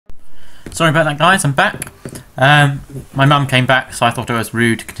Sorry about that, guys, I'm back. My mum came back, so I thought it was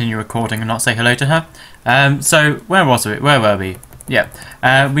rude to continue recording and not say hello to her. So, where were we? Yeah.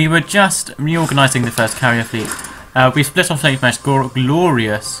 We were just reorganising the first carrier fleet. We split off the most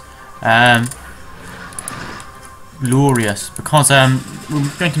glorious, because we're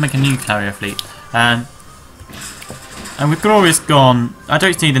going to make a new carrier fleet. And with Glorious gone, I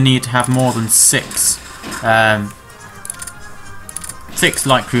don't see the need to have more than six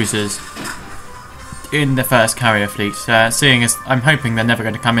light cruisers in the first carrier fleet, seeing as I'm hoping they're never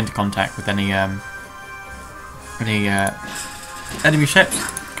going to come into contact with any enemy ships.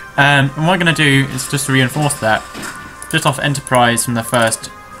 And what I'm going to do is just to reinforce that, split off Enterprise from the first,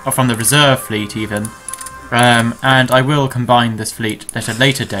 or from the reserve fleet even, and I will combine this fleet at a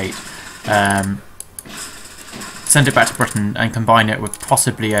later date, send it back to Britain and combine it with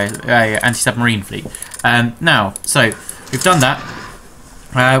possibly a anti-submarine fleet. Now, so we've done that.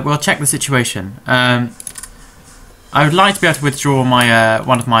 We'll check the situation. I would like to be able to withdraw my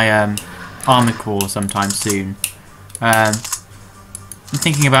one of my armoured corps sometime soon. I'm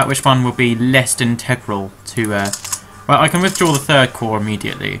thinking about which one will be less integral to. Well, I can withdraw the third corps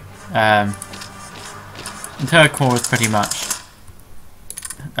immediately. The third corps is pretty much.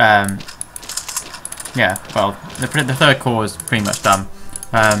 Yeah, well, the third corps is pretty much done.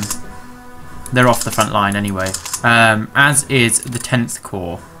 They're off the front line anyway, as is the 10th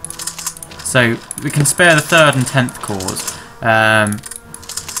Corps. So we can spare the 3rd and 10th Corps,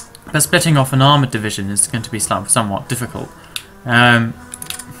 but splitting off an armoured division is going to be somewhat difficult.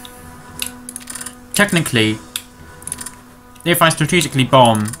 Technically, if I strategically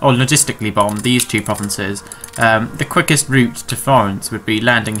bomb, or logistically bomb, these two provinces, the quickest route to Florence would be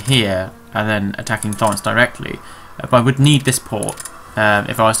landing here and then attacking Florence directly. But I would need this port.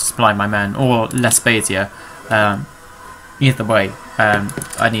 If I was to supply my men, or Lesbasia, either way,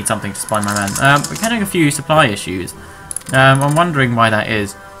 I need something to supply my men. We're getting a few supply issues. I'm wondering why that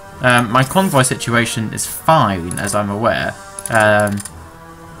is. My convoy situation is fine, as I'm aware.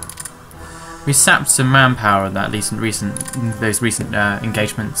 We sapped some manpower in that those recent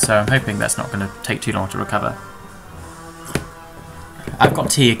engagements, so I'm hoping that's not going to take too long to recover. I've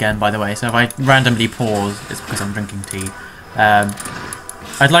got tea again, by the way, so if I randomly pause, it's because I'm drinking tea.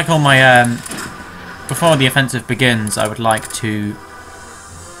 I'd like all my, before the offensive begins, I would like to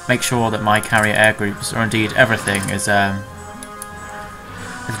make sure that my carrier air groups, or indeed everything, is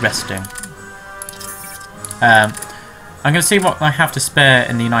resting. I'm going to see what I have to spare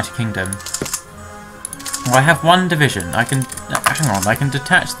in the United Kingdom. Well, I have one division. I can, hang on, I can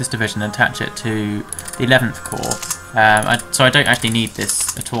detach this division and attach it to the 11th Corps. So I don't actually need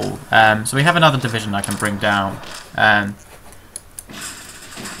this at all. So we have another division I can bring down.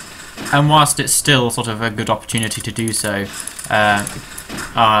 And whilst it's still sort of a good opportunity to do so,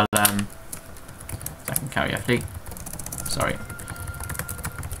 I'll second carrier fleet. Sorry.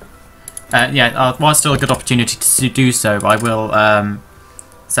 Yeah, whilst still a good opportunity to do so, I will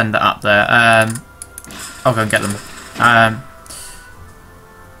send that up there. I'll go and get them. I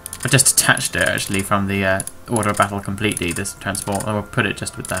just detached it actually from the order of battle completely. This transport, I will put it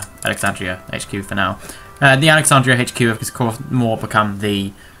just with the Alexandria HQ for now. The Alexandria HQ has of course more become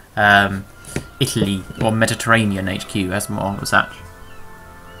the Italy or Mediterranean HQ as more as such.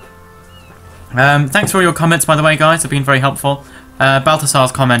 Thanks for all your comments, by the way, guys. They've been very helpful.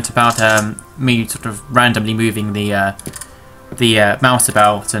 Balthasar's comment about me sort of randomly moving the mouse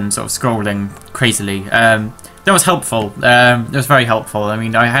about and sort of scrolling crazily. That was helpful. It was very helpful. I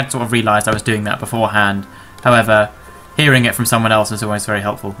mean, I had sort of realised I was doing that beforehand. However, hearing it from someone else is always very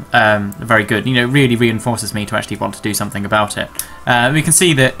helpful. Very good. You know, it really reinforces me to actually want to do something about it. We can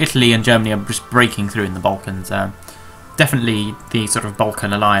see that Italy and Germany are just breaking through in the Balkans. Definitely the sort of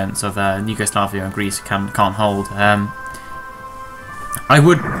Balkan alliance of Yugoslavia and Greece can't hold. I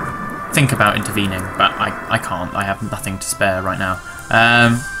would think about intervening, but I can't. I have nothing to spare right now.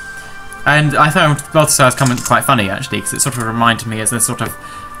 And I found Balthasar's comment quite funny, actually, because it sort of reminded me as a sort of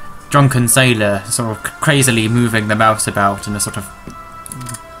drunken sailor, sort of crazily moving the mouse about in a sort of,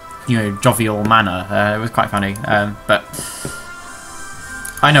 you know, jovial manner. It was quite funny, but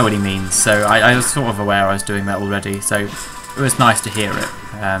I know what he means, so I was sort of aware I was doing that already, so it was nice to hear it.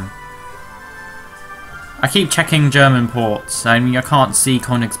 I keep checking German ports. I mean, I can't see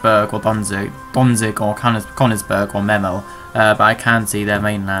Königsberg or Danzig or Königsberg or Memel, but I can see their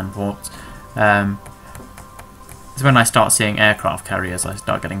mainland ports. It's when I start seeing aircraft carriers I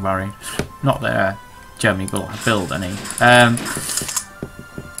start getting worried. Not that Germany will build any.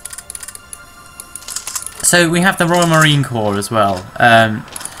 So we have the Royal Marine Corps as well.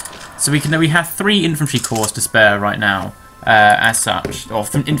 So we have 3 infantry corps to spare right now. as such, or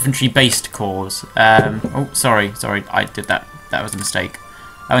infantry-based corps. Oh, sorry, I did that. That was a mistake.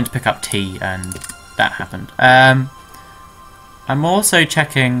 I went to pick up tea, and that happened. I'm also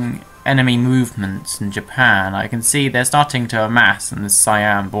checking enemy movements in Japan. I can see they're starting to amass in the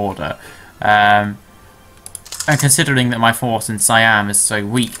Siam border. And considering that my force in Siam is so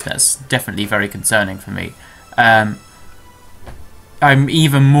weak, that's definitely very concerning for me. I'm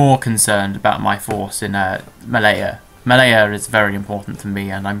even more concerned about my force in Malaya. Malaya is very important to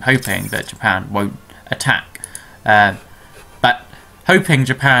me, and I'm hoping that Japan won't attack. But hoping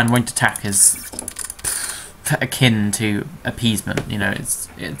Japan won't attack is akin to appeasement. You know, it's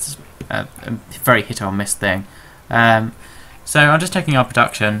a very hit or miss thing. So I'm just taking our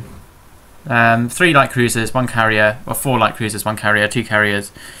production. 3 light cruisers, 1 carrier, or 4 light cruisers, 1 carrier, 2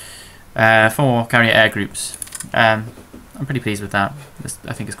 carriers, 4 carrier air groups. I'm pretty pleased with that.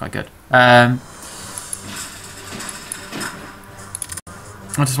 I think it's quite good. I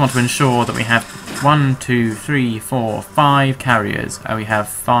just want to ensure that we have 1, 2, 3, 4, 5 carriers, and we have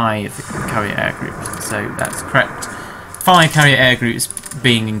 5 carrier air groups. So that's correct. 5 carrier air groups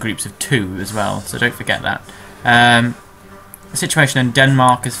being in groups of 2 as well, so don't forget that. The situation in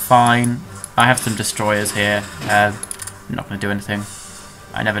Denmark is fine. I have some destroyers here. I'm not going to do anything.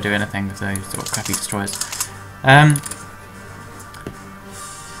 I never do anything with those sort of crappy destroyers.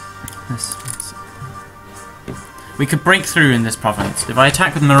 We could break through in this province. If I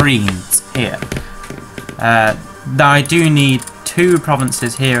attack with marines here, I do need 2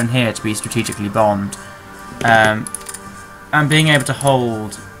 provinces here and here to be strategically bombed. And being able to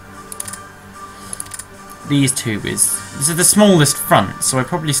hold these 2 is... This is the smallest front, so I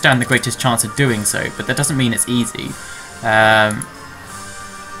probably stand the greatest chance of doing so, but that doesn't mean it's easy. I'm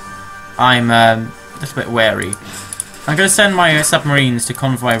a little bit wary. I'm going to send my submarines to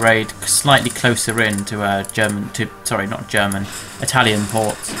convoy raid slightly closer in to Italian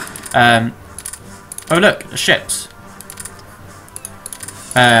ports. Oh look, ships.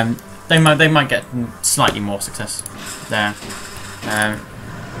 They might get slightly more success there.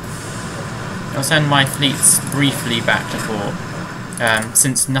 I'll send my fleets briefly back to port,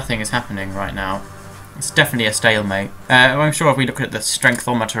 since nothing is happening right now. It's definitely a stalemate. I'm sure if we look at the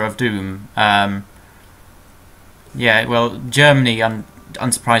strengthometer of doom, yeah, well, Germany,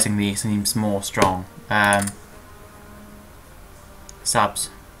 unsurprisingly, seems more strong. Subs.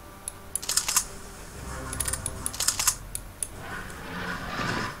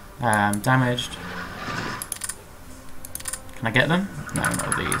 Damaged. Can I get them? No,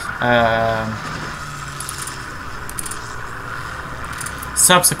 not these.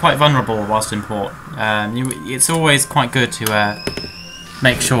 Subs are quite vulnerable whilst in port. It's always quite good to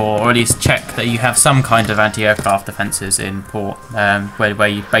make sure, or at least check, that you have some kind of anti-aircraft defences in port, where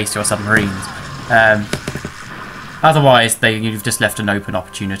you base your submarines. Otherwise, you've just left an open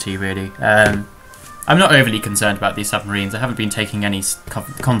opportunity, really. I'm not overly concerned about these submarines. I haven't been taking any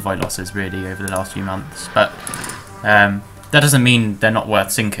convoy losses, really, over the last few months, but that doesn't mean they're not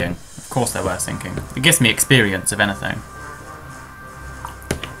worth sinking. Of course they're worth sinking. It gives me experience, if anything.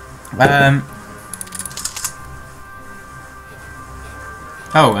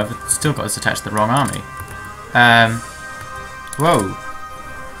 Oh, I've still got this attached to the wrong army. Whoa.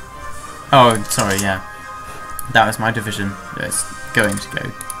 Oh, sorry, yeah. That was my division. It's going to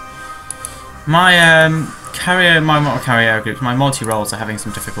go. My carrier groups, my multi-roles are having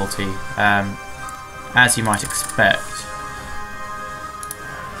some difficulty, as you might expect.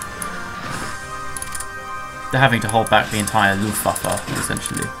 They're having to hold back the entire Luftwaffe,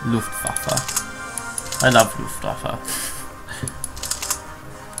 essentially. Luftwaffe. I love Luftwaffe.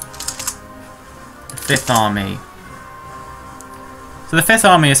 5th Army. So the 5th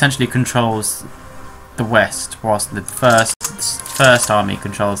Army essentially controls the west, whilst the first Army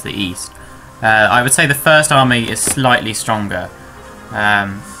controls the east. I would say the 1st Army is slightly stronger.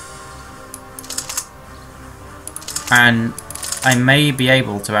 And I may be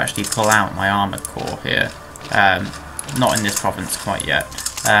able to actually pull out my armoured corps here. Not in this province quite yet.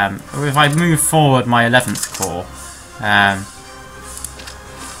 If I move forward my 11th Corps,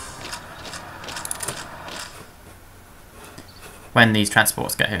 when these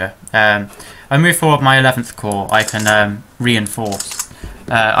transports get here, I move forward my 11th Corps, I can reinforce.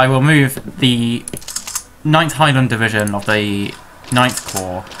 I will move the 9th Highland Division of the 9th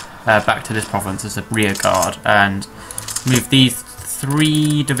Corps back to this province as a rear guard, and move these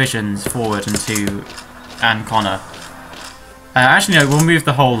 3 divisions forward into Ancona. Actually, no, we'll move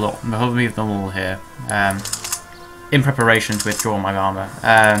the whole lot. We'll move them all here, in preparation to withdraw my armour.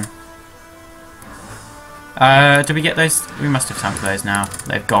 Did we get those? We must have sunk those now.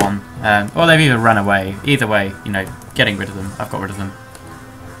 They've gone. Or they've either run away. Either way, you know, getting rid of them. I've got rid of them.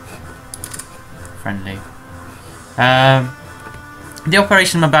 Friendly. The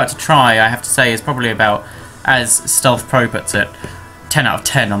operation I'm about to try, I have to say, is probably about, as Stealth Pro puts it, 10 out of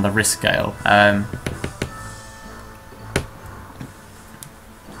 10 on the risk scale.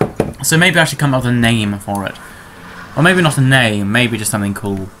 So maybe I should come up with a name for it. Or maybe not a name, maybe just something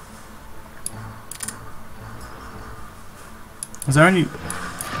cool. Was there only...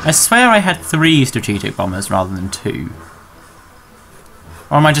 I swear I had 3 strategic bombers rather than 2.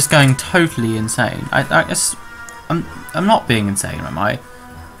 Or am I just going totally insane? I'm not being insane, am I?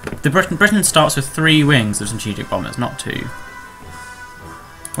 Britain starts with 3 wings of strategic bombers, not 2.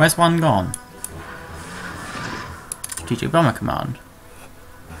 Where's one gone? Strategic Bomber Command.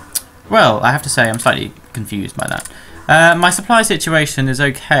 Well, I have to say I'm slightly confused by that. My supply situation is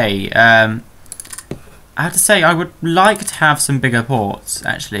okay. I have to say I would like to have some bigger ports,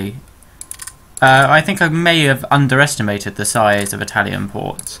 actually. I think I may have underestimated the size of Italian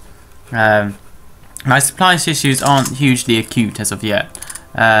ports. My supply issues aren't hugely acute as of yet,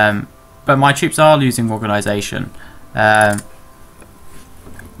 but my troops are losing organisation. But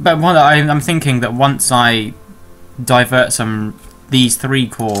I'm thinking that once I divert these 3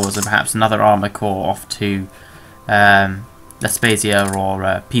 corps and perhaps another armour corps off to La Spezia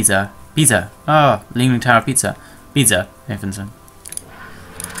or Pisa. Pisa! Oh, Leaning Tower Pizza. Pisa, Infanson.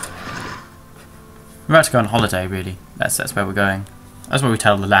 We're about to go on holiday, really. That's where we're going. That's what we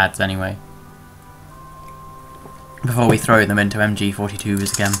tell the lads, anyway. Before we throw them into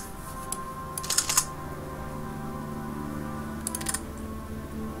MG42s again.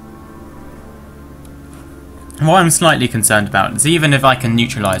 What I'm slightly concerned about is even if I can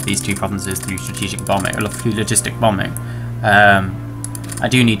neutralise these 2 provinces through strategic bombing, or through logistic bombing, I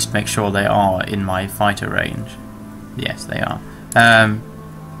do need to make sure they are in my fighter range. Yes, they are.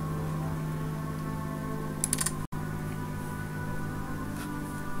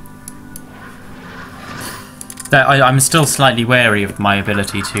 I'm still slightly wary of my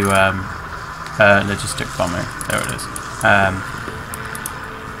ability to logistic bombing. There it is.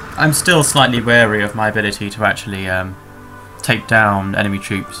 I'm still slightly wary of my ability to actually take down enemy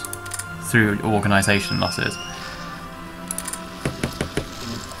troops through organisation losses.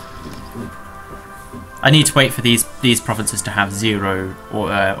 I need to wait for these provinces to have 0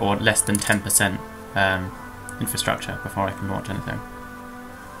 or less than 10% infrastructure before I can launch anything.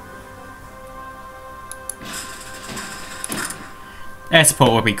 Air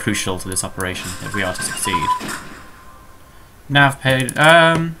support will be crucial to this operation if we are to succeed. Nav paid.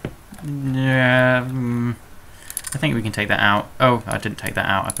 Yeah. I think we can take that out. Oh, I didn't take that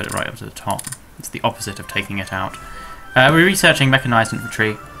out. I put it right up to the top. It's the opposite of taking it out. We're researching mechanised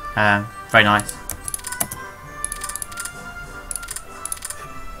infantry. Very nice.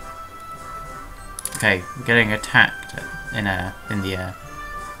 Okay, we're getting attacked in the air.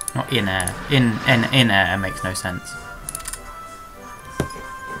 Not in air. In air makes no sense.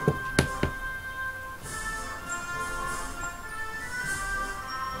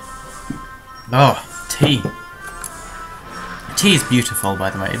 Oh, tea. Tea is beautiful, by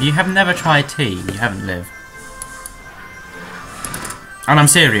the way. If you have never tried tea, you haven't lived. And I'm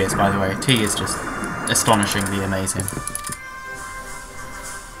serious, by the way. Tea is just astonishingly amazing.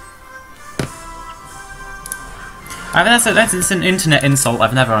 I mean, that's an internet insult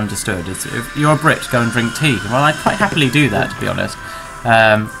I've never understood. It's, if you're a Brit, go and drink tea. Well, I'd quite happily do that, to be honest.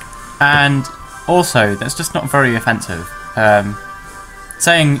 And also, that's just not very offensive.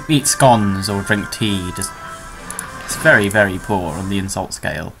 Saying eat scones or drink tea just it's very, very poor on the insult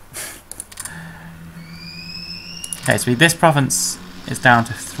scale. Okay, so this province is down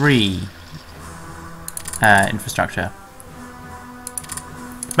to 3 infrastructure.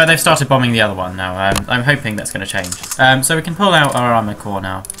 But they've started bombing the other one now. I'm hoping that's going to change. So we can pull out our armour corps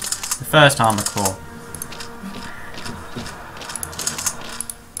now. The first armour corps.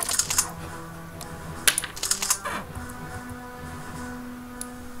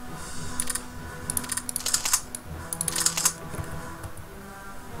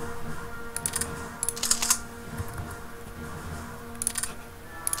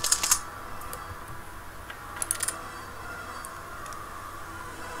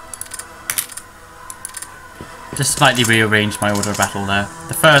 Just slightly rearranged my order of battle there.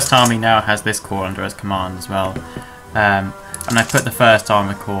 The first army now has this corps under its command as well. And I put the first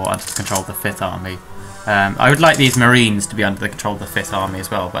armour corps under the control of the 5th army. I would like these marines to be under the control of the 5th army as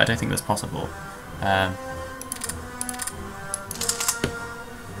well, but I don't think that's possible.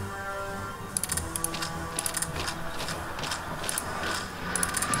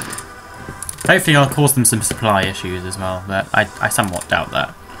 Hopefully I'll cause them some supply issues as well, but I somewhat doubt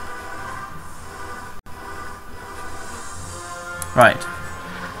that. Right.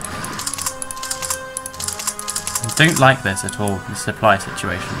 I don't like this at all. The supply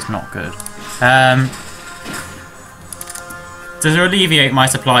situation is not good. To alleviate my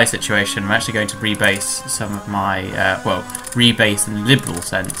supply situation, I'm actually going to rebase some of my, well, rebase in a liberal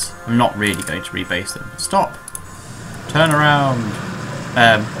sense. I'm not really going to rebase them. Stop! Turn around!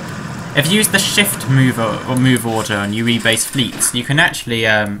 If you use the shift mover or move order and you rebase fleets, you can actually,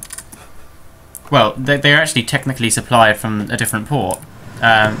 well, they're actually technically supplied from a different port.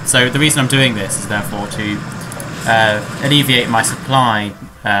 So the reason I'm doing this is therefore to alleviate my supply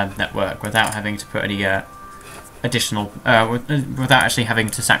network without having to put any additional, without actually having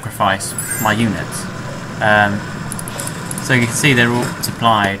to sacrifice my units. So you can see they're all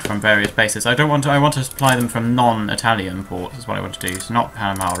supplied from various bases. I want to supply them from non-Italian ports is what I want to do, so not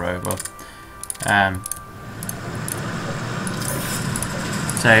Panama Rover.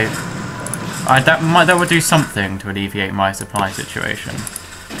 So that would do something to alleviate my supply situation.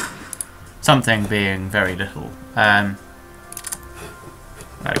 Something being very little.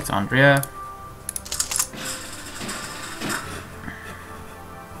 Alexandria.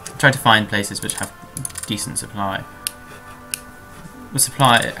 Try to find places which have decent supply.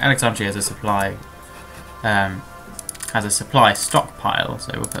 Alexandria has a supply stockpile,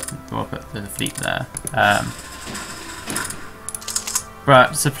 so we'll put the fleet there.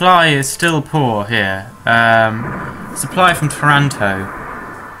 But supply is still poor here. Supply from Taranto.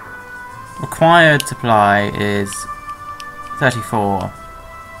 Required supply is 34,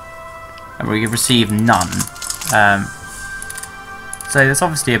 and we receive none. So there's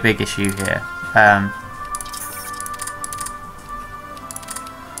obviously a big issue here.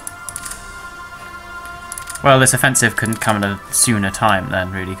 Well, this offensive couldn't come at a sooner time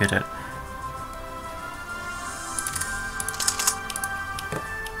then, really, could it?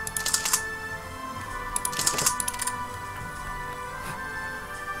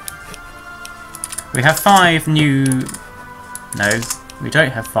 We have 5 new... No, we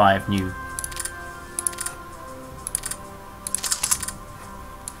don't have 5 new...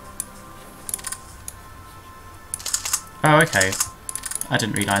 Oh, okay. I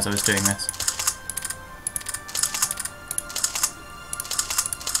didn't realise I was doing this.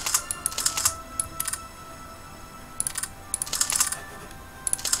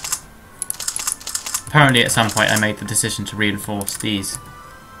 Apparently at some point I made the decision to reinforce these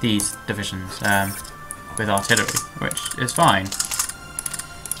divisions with artillery, which is fine.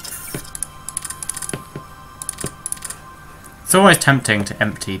 It's always tempting to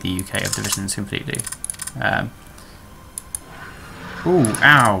empty the UK of divisions completely. Ooh,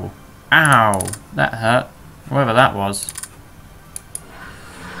 ow! Ow! That hurt. Whatever that was.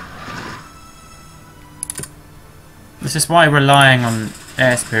 This is why relying on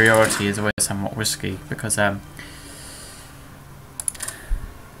air superiority is always somewhat risky, because right,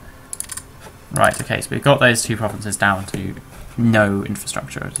 okay, so we've got those 2 provinces down to no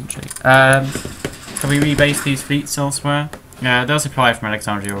infrastructure, essentially. Can we rebase these fleets elsewhere? Yeah, they're supplied from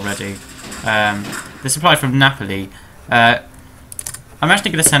Alexandria already. They're supplied from Napoli. I'm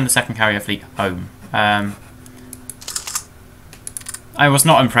actually going to send the 2nd carrier fleet home. I was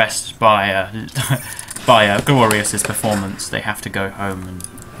not impressed by by Glorious's performance. They have to go home and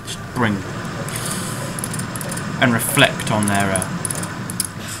just bring and reflect on their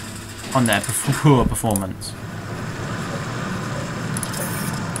poor performance.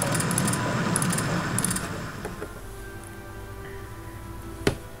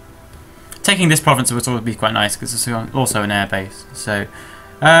 Taking this province would also be quite nice because it's also an air base. So,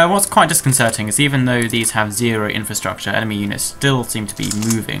 what's quite disconcerting is even though these have 0 infrastructure, enemy units still seem to be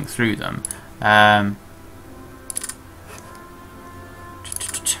moving through them.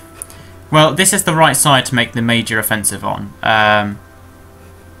 Well, this is the right side to make the major offensive on.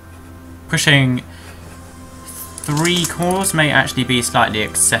 Pushing 3 corps may actually be slightly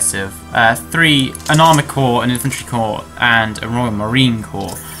excessive. An armoured corps, an infantry corps, and a Royal Marine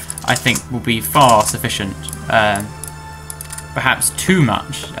corps, I think, will be far sufficient. Perhaps too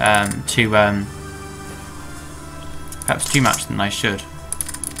much. Perhaps too much than I should.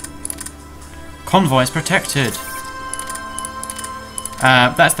 Convoys protected.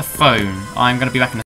 That's the phone. I'm going to be back in a